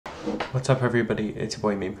What's up, everybody? It's your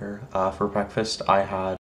boy Maker. For breakfast, I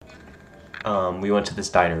had, we went to this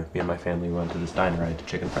diner. Me and my family went to this diner. I had a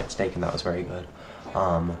chicken fried steak, and that was very good.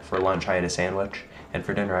 For lunch, I had a sandwich, and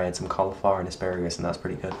for dinner, I had some cauliflower and asparagus, and that was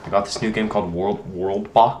pretty good. I got this new game called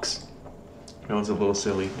World Box. It was a little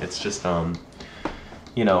silly. It's just,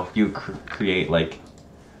 you know, you create like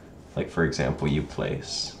for example, you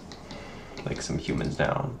place like some humans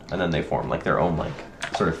down, and then they form like their own like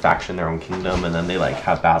sort of faction, their own kingdom, and then they like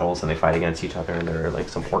have battles and they fight against each other, and there are like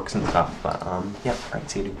some orcs and stuff. But yeah, alright,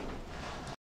 see you dude.